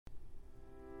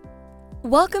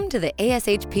Welcome to the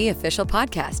ASHP Official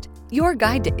Podcast, your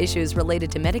guide to issues related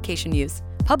to medication use,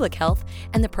 public health,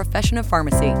 and the profession of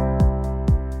pharmacy.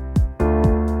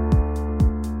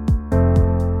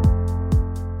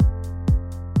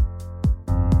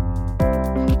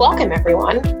 Welcome,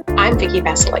 everyone. I'm Vicki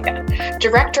Basiliga,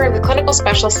 Director of the Clinical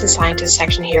Specialists and Scientists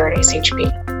section here at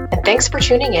ASHP, and thanks for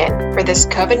tuning in for this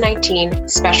COVID-19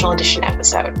 Special Edition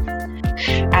episode.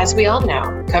 As we all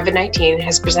know, COVID-19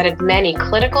 has presented many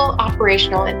clinical,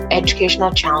 operational, and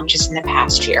educational challenges in the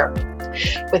past year.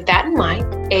 With that in mind,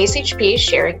 ASHP is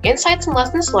sharing insights and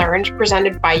lessons learned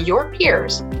presented by your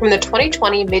peers from the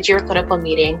 2020 mid-year clinical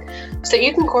meeting so that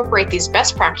you can incorporate these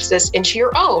best practices into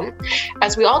your own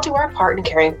as we all do our part in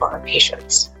caring for our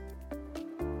patients.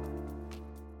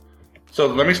 So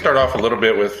let me start off a little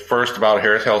bit with first about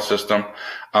Harris Health System.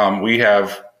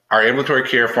 Our ambulatory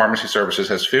care pharmacy services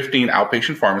has 15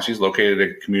 outpatient pharmacies located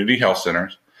at community health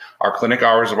centers. Our clinic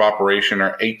hours of operation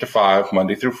are 8 to 5,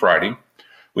 Monday through Friday.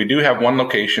 We do have one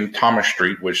location, Thomas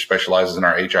Street, which specializes in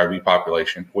our HIV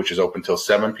population, which is open till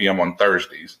 7 p.m. on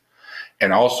Thursdays.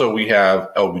 And also we have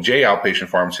LBJ outpatient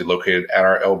pharmacy located at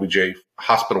our LBJ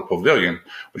Hospital Pavilion,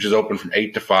 which is open from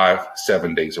 8 to 5,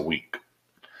 7 days a week.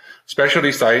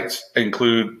 Specialty sites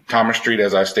include Thomas Street,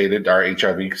 as I stated, our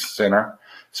HIV center,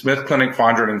 Smith Clinic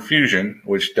Fondren Infusion,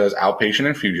 which does outpatient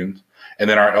infusions, and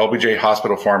then our LBJ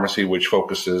Hospital Pharmacy, which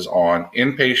focuses on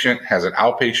inpatient, has an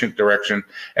outpatient direction,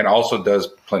 and also does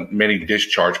many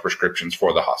discharge prescriptions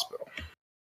for the hospital.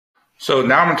 So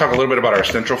now I'm going to talk a little bit about our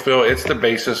central fill. It's the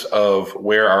basis of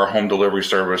where our home delivery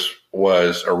service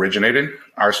was originated.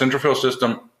 Our central fill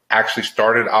system actually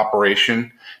started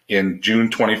operation in June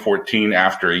 2014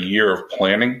 after a year of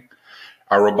planning.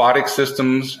 Our robotic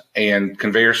systems and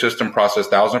conveyor system process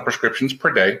 1,000 prescriptions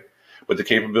per day with the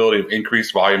capability of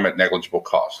increased volume at negligible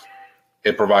cost.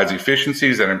 It provides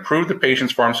efficiencies that improve the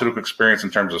patient's pharmaceutical experience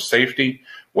in terms of safety,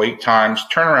 wait times,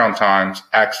 turnaround times,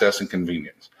 access, and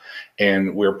convenience.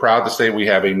 And we're proud to say we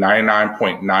have a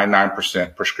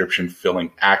 99.99% prescription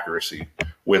filling accuracy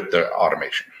with the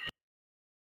automation.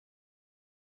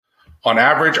 On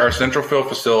average, our central fill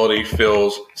facility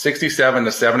fills 67 to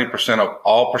 70% of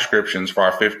all prescriptions for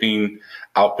our 15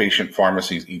 outpatient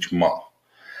pharmacies each month.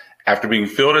 After being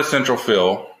filled at central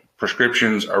fill,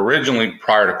 prescriptions originally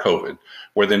prior to COVID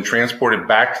were then transported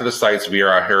back to the sites via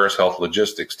our Harris Health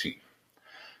logistics team.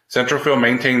 Central fill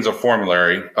maintains a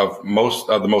formulary of most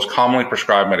of the most commonly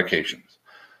prescribed medications.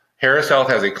 Harris Health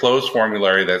has a closed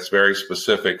formulary that's very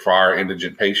specific for our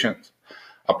indigent patients.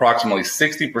 Approximately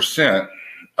 60%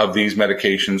 of these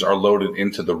medications are loaded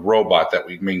into the robot that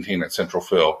we maintain at central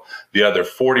fill. The other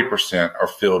 40% are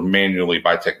filled manually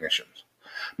by technicians.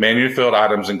 Manually filled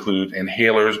items include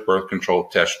inhalers, birth control,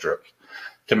 test strips.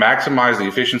 To maximize the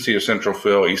efficiency of central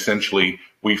fill, essentially,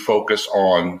 we focus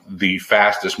on the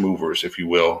fastest movers, if you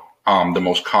will, the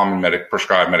most common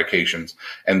prescribed medications,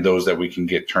 and those that we can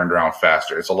get turned around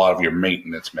faster. It's a lot of your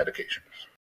maintenance medications.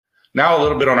 Now a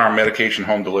little bit on our medication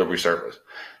home delivery service.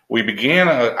 We began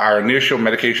our initial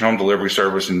medication home delivery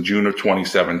service in June of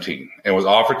 2017 and was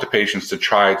offered to patients to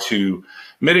try to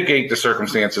mitigate the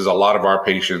circumstances a lot of our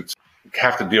patients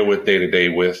have to deal with day to day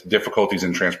with difficulties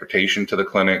in transportation to the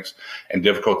clinics and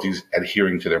difficulties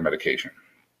adhering to their medication.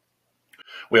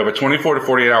 We have a 24 to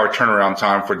 48 hour turnaround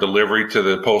time for delivery to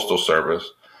the postal service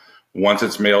once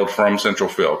it's mailed from central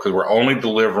fill, because we're only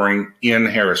delivering in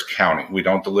Harris County. We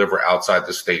don't deliver outside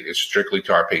the state. It's strictly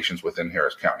to our patients within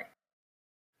Harris County.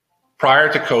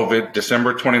 Prior to COVID,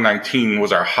 December 2019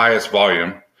 was our highest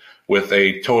volume with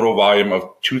a total volume of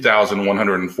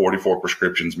 2,144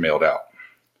 prescriptions mailed out.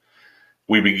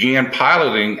 We began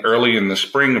piloting early in the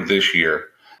spring of this year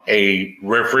a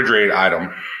refrigerated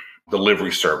item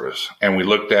delivery service. And we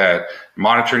looked at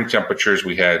monitoring temperatures.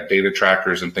 We had data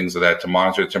trackers and things of that to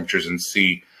monitor the temperatures and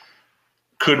see,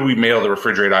 could we mail the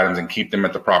refrigerated items and keep them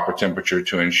at the proper temperature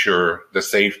to ensure the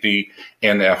safety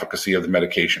and the efficacy of the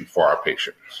medication for our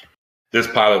patients. This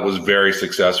pilot was very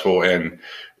successful, and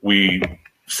we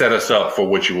set us up for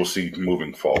what you will see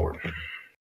moving forward.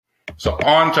 So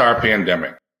on to our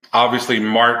pandemic. Obviously,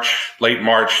 late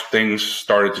March, things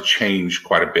started to change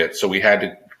quite a bit. So we had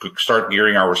to start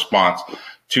gearing our response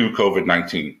to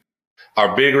COVID-19.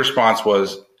 Our big response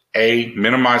was, A,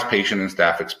 minimize patient and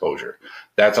staff exposure.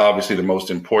 That's obviously the most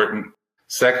important.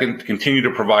 Second, continue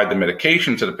to provide the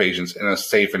medication to the patients in a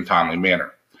safe and timely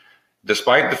manner.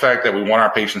 Despite the fact that we want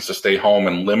our patients to stay home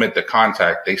and limit the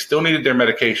contact, they still needed their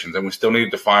medications, and we still needed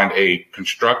to find a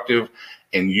constructive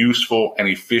and useful and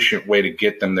efficient way to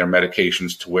get them their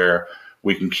medications to where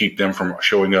we can keep them from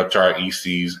showing up to our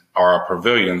ECs or our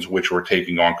pavilions, which were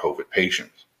taking on COVID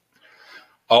patients.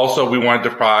 Also, we wanted to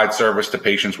provide service to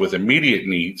patients with immediate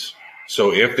needs.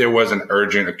 So if there was an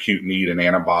urgent acute need, an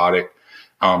antibiotic,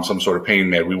 some sort of pain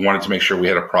med, we wanted to make sure we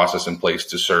had a process in place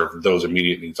to serve those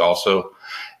immediate needs also.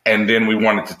 And then we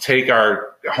wanted to take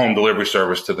our home delivery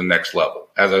service to the next level.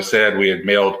 As I said, we had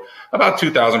mailed about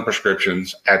 2,000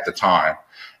 prescriptions at the time.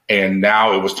 And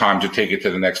now it was time to take it to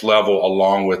the next level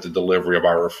along with the delivery of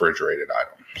our refrigerated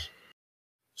items.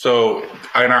 So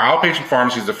in our outpatient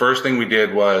pharmacies, the first thing we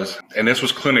did was, and this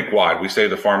was clinic-wide, we say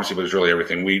the pharmacy, but it's really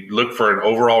everything. We looked for an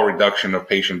overall reduction of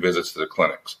patient visits to the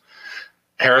clinics.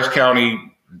 Harris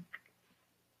County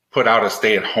put out a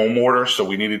stay-at-home order, so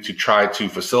we needed to try to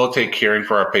facilitate caring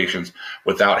for our patients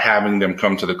without having them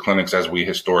come to the clinics as we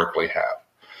historically have.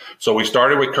 So we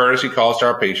started with courtesy calls to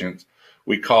our patients.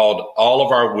 We called all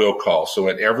of our will calls. So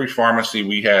at every pharmacy,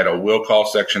 we had a will call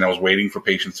section that was waiting for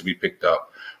patients to be picked up.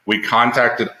 We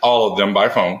contacted all of them by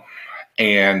phone,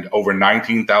 and over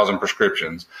 19,000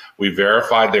 prescriptions. We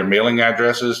verified their mailing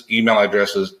addresses, email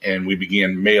addresses, and we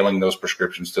began mailing those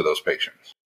prescriptions to those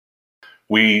patients.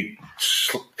 We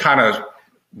kind of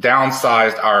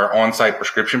downsized our on-site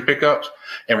prescription pickups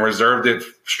and reserved it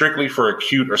strictly for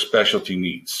acute or specialty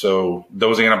needs. So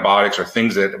those antibiotics are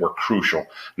things that were crucial,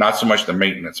 not so much the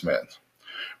maintenance meds.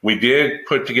 We did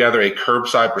put together a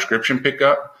curbside prescription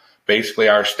pickup. Basically,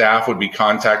 our staff would be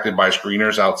contacted by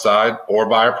screeners outside or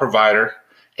by a provider,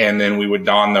 and then we would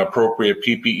don the appropriate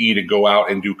PPE to go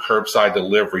out and do curbside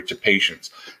delivery to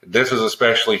patients. This is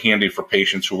especially handy for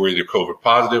patients who were either COVID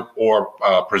positive or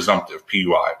presumptive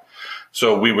PUI.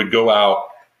 So we would go out.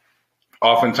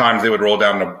 Oftentimes, they would roll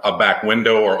down a back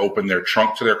window or open their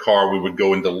trunk to their car. We would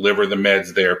go and deliver the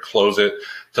meds there, close it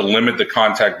to limit the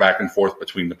contact back and forth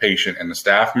between the patient and the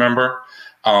staff member.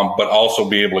 But also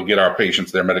be able to get our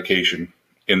patients their medication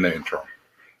in the interim.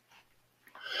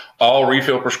 All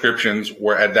refill prescriptions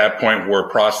were at that point were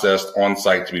processed on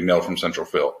site to be mailed from Central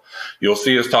Fill. You'll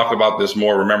see us talk about this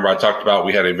more. Remember, I talked about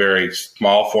we had a very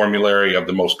small formulary of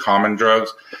the most common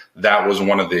drugs. That was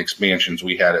one of the expansions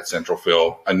we had at Central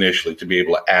Fill initially to be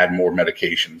able to add more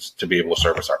medications to be able to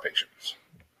service our patients.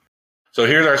 So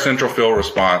here's our Central Fill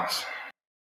response.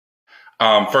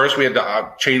 First, we had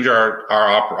to change our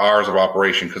hours of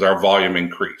operation because our volume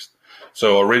increased.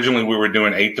 So originally we were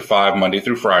doing 8 to 5 Monday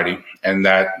through Friday, and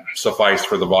that sufficed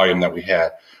for the volume that we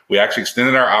had. We actually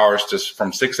extended our hours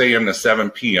from 6 a.m. to 7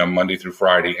 p.m. Monday through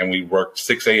Friday, and we worked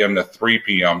 6 a.m. to 3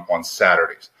 p.m. on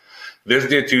Saturdays. This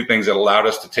did two things. It allowed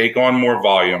us to take on more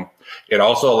volume. It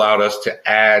also allowed us to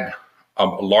add a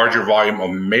larger volume of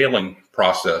mailing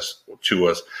process to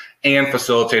us and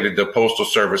facilitated the Postal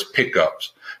Service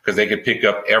pickups, because they could pick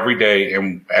up every day,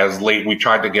 and we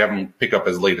tried to get them pick up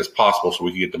as late as possible so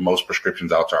we could get the most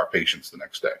prescriptions out to our patients the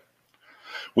next day.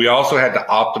 We also had to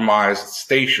optimize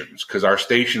stations because our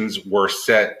stations were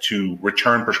set to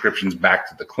return prescriptions back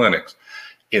to the clinics.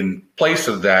 In place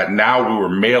of that, now we were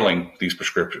mailing these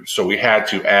prescriptions. So we had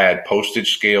to add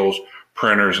postage scales,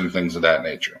 printers, and things of that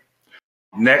nature.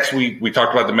 Next, we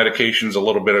talked about the medications a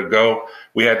little bit ago.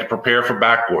 We had to prepare for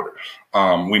back orders.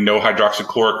 We know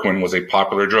hydroxychloroquine was a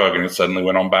popular drug and it suddenly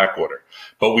went on back order,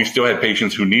 but we still had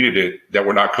patients who needed it that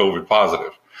were not COVID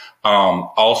positive.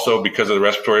 Also, because of the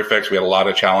respiratory effects, we had a lot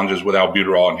of challenges with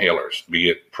albuterol inhalers, be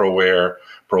it ProAir,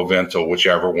 Proventil,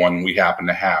 whichever one we happen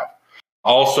to have.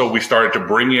 Also, we started to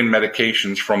bring in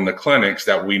medications from the clinics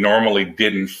that we normally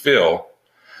didn't fill,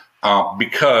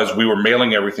 because we were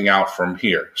mailing everything out from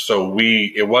here. So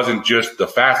it wasn't just the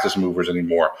fastest movers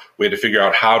anymore. We had to figure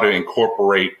out how to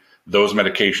incorporate those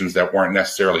medications that weren't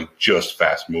necessarily just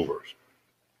fast movers.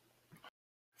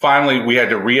 Finally, we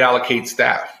had to reallocate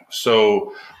staff.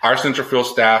 So our Central Fill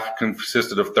staff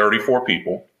consisted of 34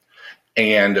 people,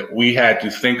 and we had to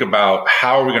think about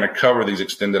how are we going to cover these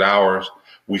extended hours.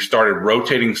 We started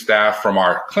rotating staff from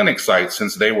our clinic sites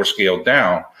since they were scaled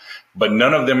down, but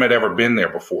none of them had ever been there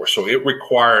before. So it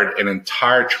required an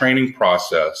entire training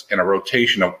process and a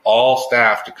rotation of all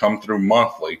staff to come through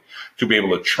monthly to be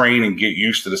able to train and get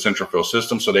used to the Central Fill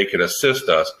system so they could assist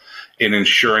us in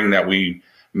ensuring that we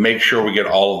make sure we get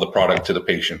all of the product to the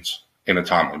patients in a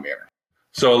timely manner.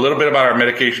 So a little bit about our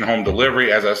medication home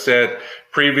delivery. As I said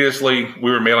previously,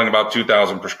 we were mailing about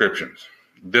 2,000 prescriptions.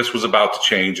 This was about to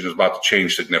change, and it was about to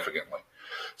change significantly.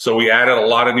 So we added a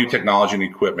lot of new technology and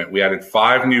equipment. We added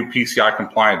 5 new PCI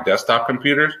compliant desktop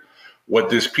computers. What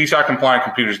these PCI compliant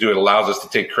computers do, it allows us to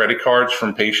take credit cards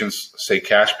from patients, say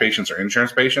cash patients or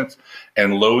insurance patients,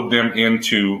 and load them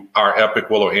into our Epic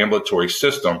Willow ambulatory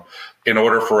system in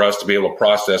order for us to be able to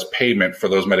process payment for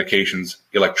those medications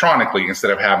electronically instead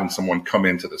of having someone come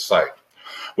into the site.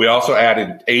 We also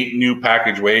added 8 new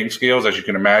package weighing scales. As you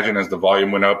can imagine, as the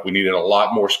volume went up, we needed a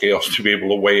lot more scales to be able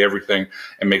to weigh everything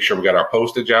and make sure we got our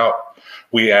postage out.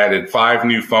 We added 5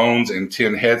 new phones and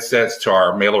 10 headsets to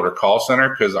our mail order call center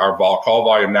because our call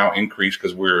volume now increased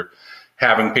because we're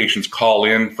having patients call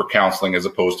in for counseling as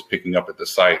opposed to picking up at the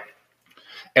site.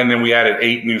 And then we added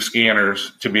 8 new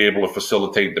scanners to be able to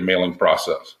facilitate the mailing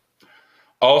process.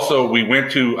 Also, we went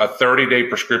to a 30-day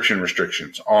prescription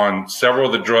restrictions on several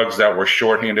of the drugs that were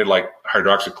shorthanded, like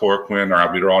hydroxychloroquine or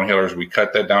albuterol inhalers. We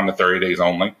cut that down to 30 days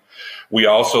only. We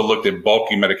also looked at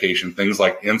bulky medication, things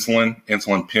like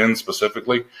insulin pens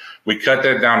specifically. We cut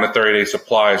that down to 30-day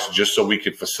supplies just so we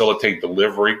could facilitate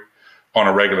delivery on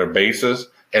a regular basis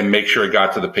and make sure it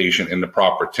got to the patient in the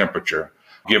proper temperature.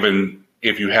 Given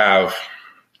if you have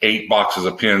 8 boxes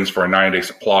of pens for a 90-day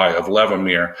supply of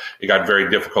Levemir, it got very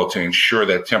difficult to ensure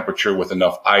that temperature with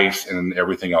enough ice and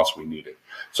everything else we needed.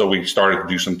 So we started to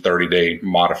do some 30-day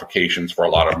modifications for a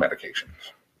lot of medications.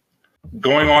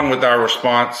 Going on with our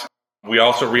response, we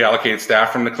also reallocated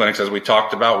staff from the clinics, as we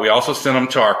talked about. We also sent them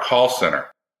to our call center.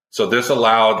 So this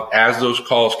allowed, as those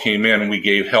calls came in, we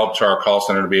gave help to our call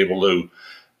center to be able to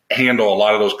handle a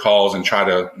lot of those calls and try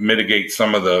to mitigate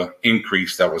some of the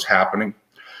increase that was happening.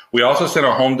 We also sent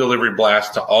a home delivery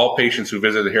blast to all patients who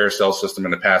visited the Harris Health System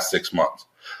in the past 6 months.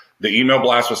 The email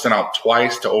blast was sent out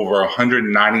twice to over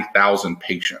 190,000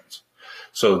 patients.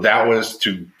 So that was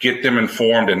to get them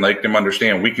informed and make them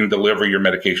understand we can deliver your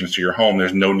medications to your home.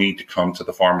 There's no need to come to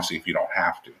the pharmacy if you don't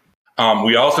have to.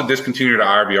 We also discontinued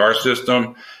our IVR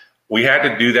system. We had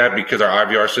to do that because our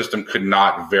IVR system could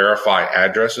not verify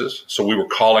addresses. So we were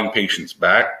calling patients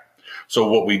back. So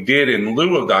what we did in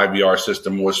lieu of the IVR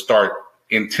system was start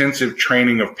intensive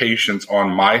training of patients on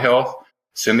MyHealth,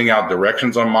 sending out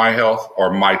directions on MyHealth, or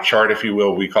MyChart, if you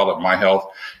will. We call it MyHealth.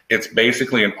 It's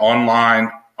basically an online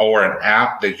or an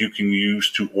app that you can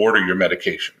use to order your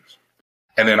medications.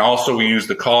 And then also we use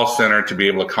the call center to be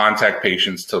able to contact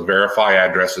patients to verify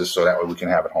addresses so that way we can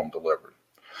have it home delivered.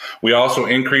 We also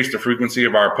increased the frequency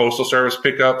of our postal service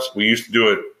pickups. We used to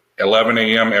do it 11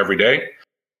 a.m. every day.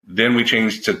 Then we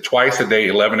changed to twice a day,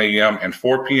 11 a.m. and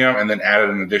 4 p.m., and then added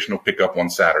an additional pickup on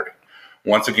Saturday.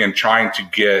 Once again, trying to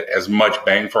get as much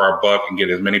bang for our buck and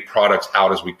get as many products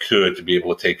out as we could to be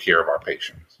able to take care of our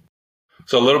patients.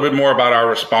 So a little bit more about our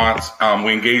response.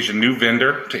 We engaged a new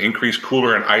vendor to increase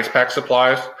cooler and ice pack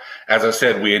supplies. As I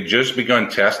said, we had just begun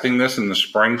testing this in the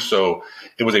spring, so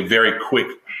it was a very quick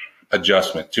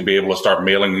adjustment to be able to start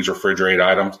mailing these refrigerated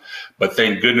items. But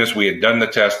thank goodness we had done the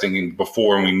testing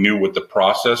before and we knew what the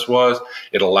process was.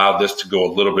 It allowed this to go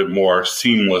a little bit more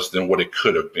seamless than what it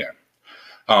could have been.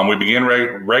 We began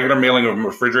regular mailing of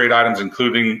refrigerated items,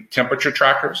 including temperature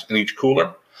trackers in each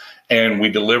cooler. And we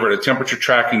delivered a temperature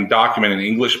tracking document in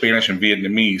English, Spanish, and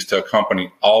Vietnamese to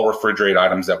accompany all refrigerated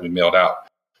items that we mailed out.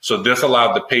 So this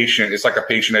allowed the patient, it's like a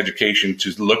patient education,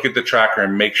 to look at the tracker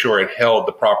and make sure it held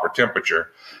the proper temperature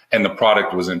and the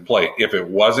product was in play. If it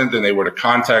wasn't, then they were to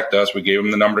contact us. We gave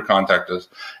them the number to contact us,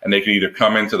 and they could either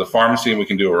come into the pharmacy and we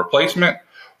can do a replacement,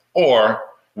 or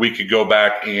we could go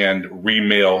back and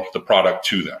remail the product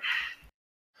to them.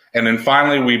 And then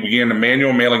finally, we began the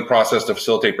manual mailing process to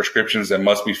facilitate prescriptions that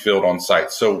must be filled on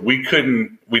site. So we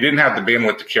didn't have the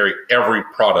bandwidth to carry every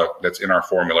product that's in our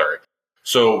formulary.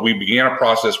 So we began a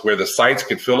process where the sites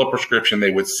could fill a prescription.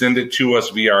 They would send it to us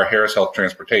via our Harris Health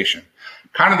transportation,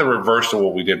 kind of the reverse of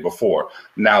what we did before.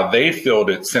 Now they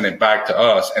filled it, sent it back to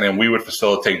us, and then we would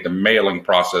facilitate the mailing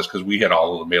process because we had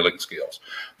all of the mailing skills.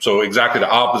 So exactly the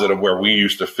opposite of where we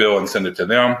used to fill and send it to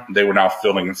them, they were now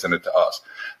filling and send it to us.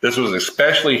 This was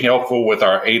especially helpful with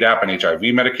our ADAP and HIV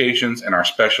medications and our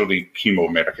specialty chemo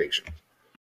medications.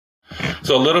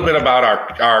 So a little bit about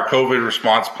our COVID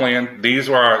response plan. These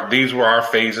were our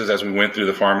phases as we went through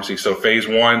the pharmacy. So phase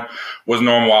 1 was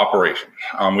normal operation.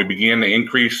 We began to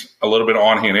increase a little bit of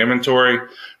on-hand inventory.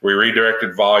 We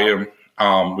redirected volume.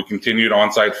 We continued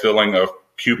on-site filling of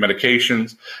acute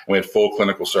medications, and we had full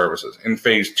clinical services. In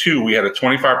phase 2, we had a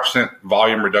 25%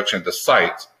 volume reduction at the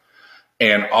sites,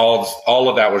 and all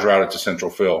of that was routed to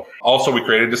central fill. Also, we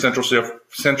created the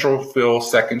central fill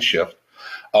second shift.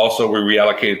 Also, we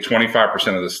reallocated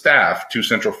 25% of the staff to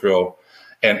central fill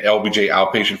and LBJ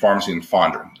outpatient pharmacy in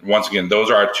Fondren. Once again,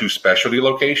 those are our 2 specialty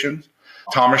locations.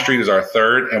 Thomas Street is our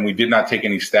 3rd, and we did not take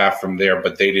any staff from there,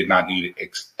 but they did not need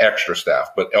extra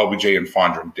staff, but LBJ and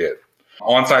Fondren did.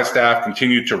 On-site staff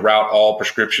continued to route all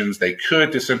prescriptions they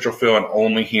could to central fill and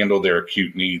only handle their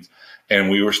acute needs. And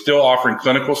we were still offering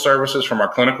clinical services from our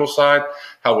clinical side.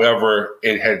 However,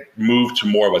 it had moved to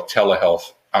more of a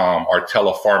telehealth our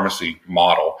telepharmacy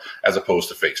model as opposed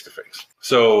to face-to-face.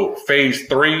 So phase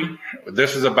 3,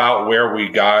 this is about where we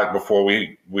got before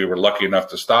we were lucky enough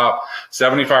to stop.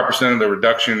 75% of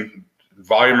the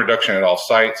volume reduction at all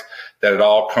sites, that it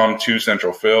all come to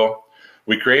central fill.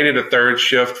 We created a third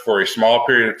shift for a small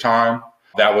period of time.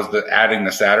 That was adding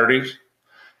the Saturdays.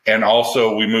 And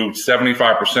also we moved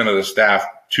 75% of the staff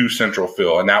to central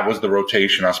fill. And that was the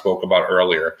rotation I spoke about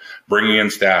earlier, bringing in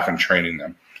staff and training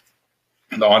them.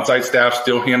 The on-site staff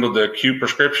still handled the acute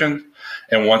prescriptions.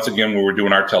 And once again, we were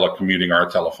doing our telecommuting, our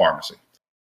telepharmacy.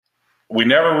 We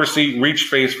never reached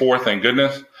phase 4, thank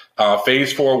goodness.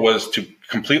 Phase 4 was to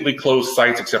completely close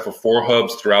sites except for 4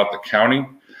 hubs throughout the county.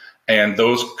 And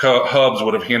those hubs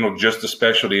would have handled just the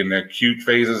specialty in the acute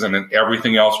phases, and then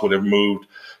everything else would have moved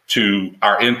to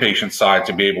our inpatient side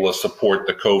to be able to support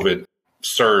the COVID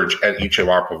surge at each of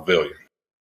our pavilions.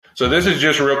 So this is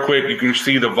just real quick. You can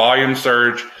see the volume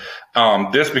surge.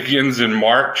 This begins in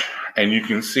March, and you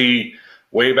can see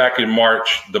way back in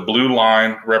March, the blue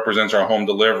line represents our home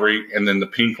delivery, and then the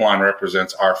pink line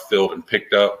represents our filled and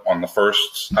picked up on the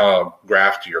first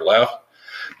graph to your left.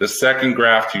 The second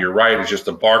graph to your right is just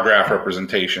a bar graph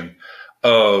representation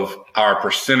of our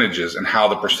percentages and how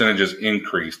the percentages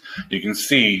increased. You can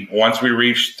see once we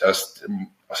reached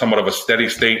somewhat of a steady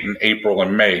state in April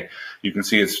and May, you can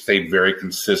see it's stayed very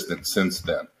consistent since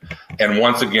then. And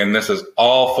once again, this is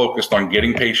all focused on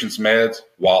getting patients meds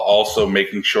while also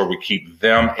making sure we keep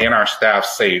them and our staff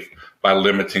safe by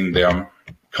limiting them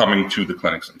coming to the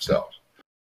clinics themselves.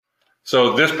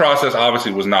 So this process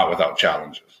obviously was not without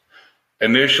challenges.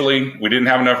 Initially, we didn't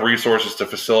have enough resources to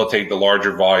facilitate the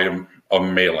larger volume of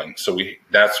mailing. So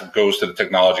that goes to the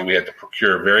technology. We had to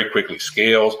procure very quickly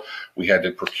scales. We had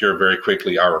to procure very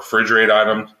quickly our refrigerated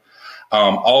items.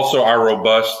 Also, our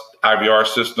robust IVR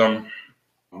system,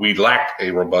 we lacked a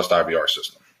robust IVR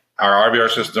system. Our IVR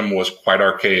system was quite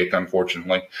archaic,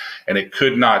 unfortunately, and it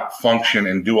could not function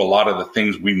and do a lot of the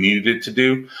things we needed it to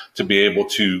do to be able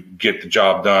to get the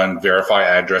job done, verify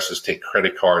addresses, take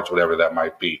credit cards, whatever that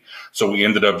might be. So we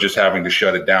ended up just having to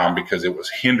shut it down because it was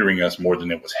hindering us more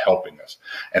than it was helping us.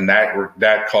 And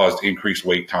that caused increased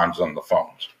wait times on the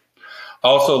phones.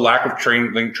 Also, lack of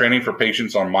training for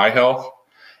patients on MyHealth.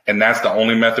 And that's the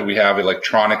only method we have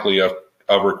electronically of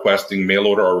requesting mail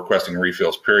order or requesting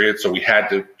refills, period. So we had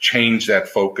to change that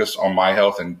focus on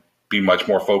MyHealth and be much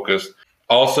more focused.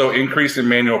 Also, increase in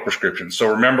manual prescriptions. So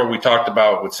remember, we talked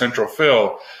about with Central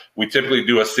Fill, we typically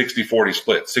do a 60-40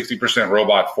 split, 60%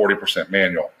 robot, 40%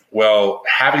 manual. Well,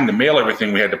 having to mail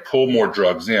everything, we had to pull more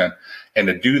drugs in. And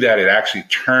to do that, it actually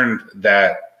turned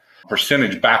that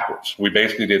percentage backwards. We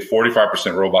basically did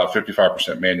 45% robot,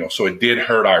 55% manual. So it did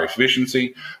hurt our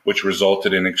efficiency, which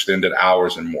resulted in extended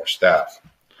hours and more staff.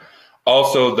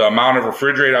 Also, the amount of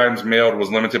refrigerated items mailed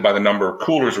was limited by the number of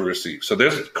coolers we received. So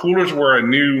this was a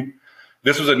new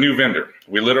vendor.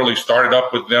 We literally started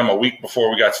up with them a week before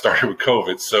we got started with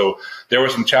COVID. So there were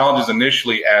some challenges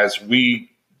initially as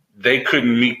they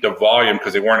couldn't meet the volume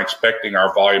because they weren't expecting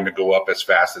our volume to go up as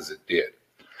fast as it did.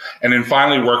 And then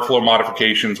finally, workflow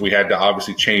modifications. We had to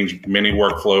obviously change many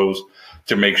workflows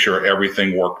to make sure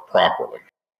everything worked properly.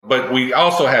 But we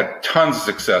also had tons of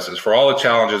successes. For all the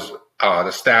challenges,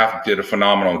 the staff did a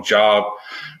phenomenal job.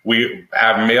 We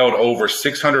have mailed over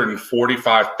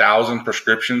 645,000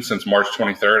 prescriptions since March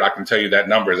 23rd. I can tell you that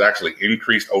number has actually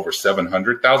increased over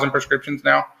 700,000 prescriptions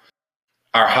now.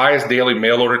 Our highest daily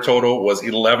mail order total was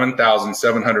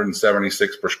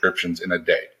 11,776 prescriptions in a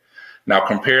day. Now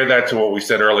compare that to what we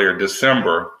said earlier,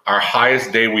 December, our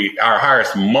highest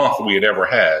month we had ever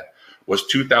had was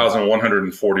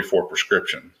 2,144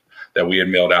 prescriptions that we had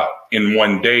mailed out. In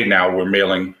one day now we're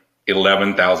mailing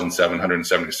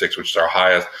 11,776, which is our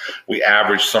highest. We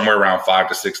average somewhere around 5,000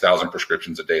 to 6,000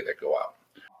 prescriptions a day that go out.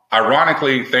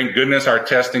 Ironically, thank goodness our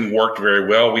testing worked very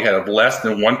well. We had less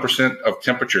than 1% of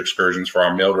temperature excursions for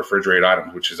our mailed refrigerated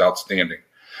items, which is outstanding.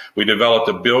 We developed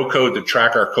a bill code to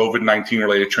track our COVID-19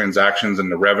 related transactions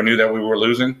and the revenue that we were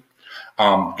losing,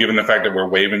 given the fact that we're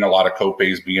waiving a lot of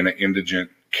copays being an indigent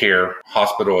care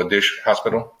hospital.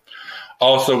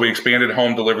 Also, we expanded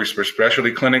home delivery for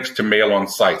specialty clinics to mail on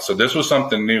site. So this was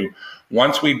something new.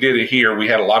 Once we did it here, we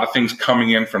had a lot of things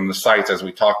coming in from the sites as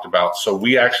we talked about. So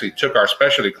we actually took our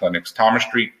specialty clinics, Thomas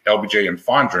Street, LBJ, and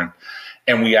Fondren,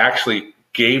 and we actually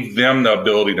gave them the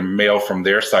ability to mail from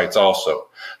their sites also.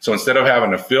 So instead of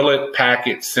having to fill it, pack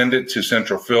it, send it to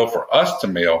Central Fill for us to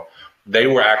mail, they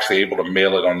were actually able to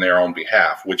mail it on their own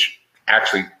behalf, which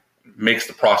actually makes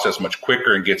the process much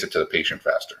quicker and gets it to the patient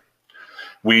faster.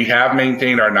 We have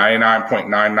maintained our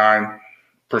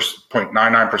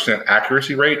 99.99%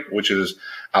 accuracy rate, which is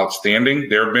outstanding.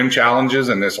 There have been challenges,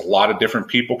 and there's a lot of different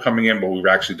people coming in, but we've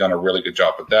actually done a really good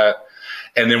job with that.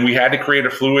 And then we had to create a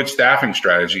fluid staffing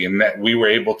strategy, and that we were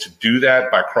able to do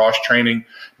that by cross-training,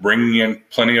 bringing in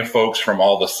plenty of folks from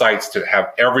all the sites to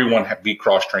have everyone be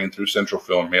cross-trained through central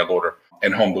fill and mail order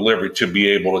and home delivery to be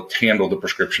able to handle the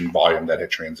prescription volume that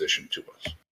had transitioned to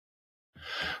us.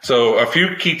 So a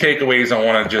few key takeaways I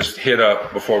want to just hit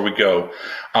up before we go.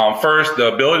 First,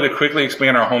 the ability to quickly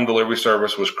expand our home delivery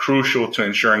service was crucial to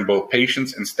ensuring both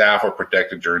patients and staff are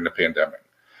protected during the pandemic.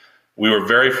 We were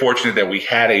very fortunate that we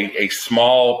had a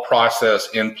small process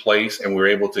in place, and we were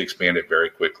able to expand it very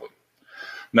quickly.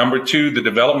 Number two, the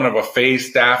development of a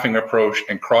phased staffing approach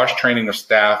and cross-training of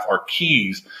staff are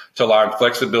keys to allowing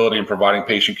flexibility in providing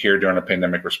patient care during a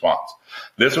pandemic response.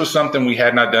 This was something we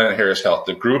had not done at Harris Health.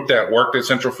 The group that worked at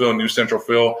Central Fill knew Central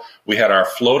Fill. We had our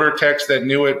floater techs that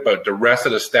knew it, but the rest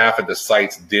of the staff at the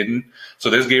sites didn't. So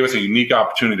this gave us a unique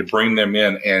opportunity to bring them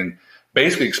in and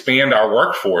basically expand our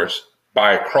workforce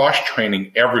by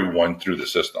cross-training everyone through the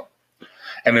system.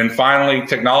 And then finally,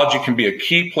 technology can be a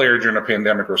key player during a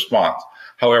pandemic response.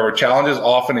 However, challenges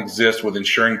often exist with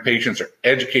ensuring patients are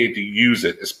educated to use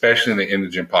it, especially in the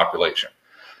indigent population.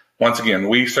 Once again,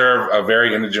 we serve a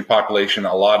very indigent population.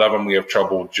 A lot of them, we have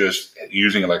trouble just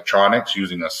using electronics,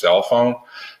 using a cell phone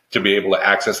to be able to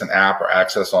access an app or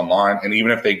access online. And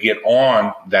even if they get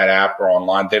on that app or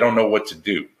online, they don't know what to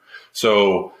do.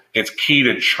 So it's key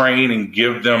to train and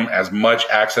give them as much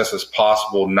access as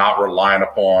possible, not relying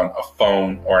upon a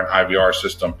phone or an IVR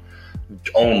system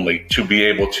only, to be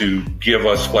able to give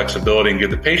us flexibility and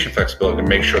give the patient flexibility to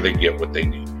make sure they get what they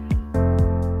need.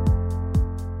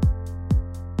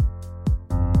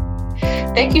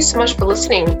 Thank you so much for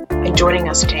listening and joining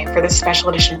us today for this special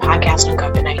edition podcast on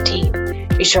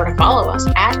COVID-19. Be sure to follow us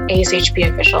at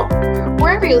ASHP Official,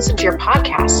 wherever you listen to your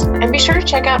podcasts, and be sure to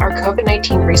check out our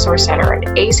COVID-19 Resource Center at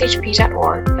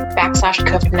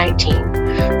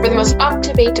ashp.org/COVID-19 for the most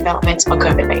up-to-date developments on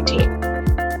COVID-19.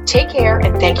 Take care,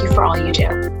 and thank you for all you do.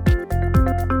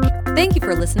 Thank you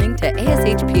for listening to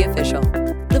ASHP Official,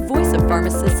 the voice of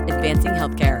pharmacists advancing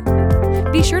healthcare.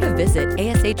 Be sure to visit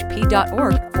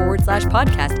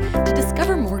ashp.org/podcast to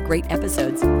discover more great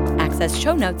episodes, access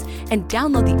show notes, and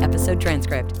download the episode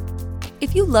transcript.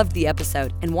 If you loved the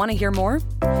episode and want to hear more,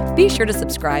 be sure to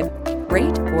subscribe,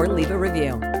 rate, or leave a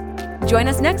review. Join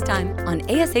us next time on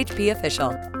ASHP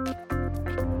Official.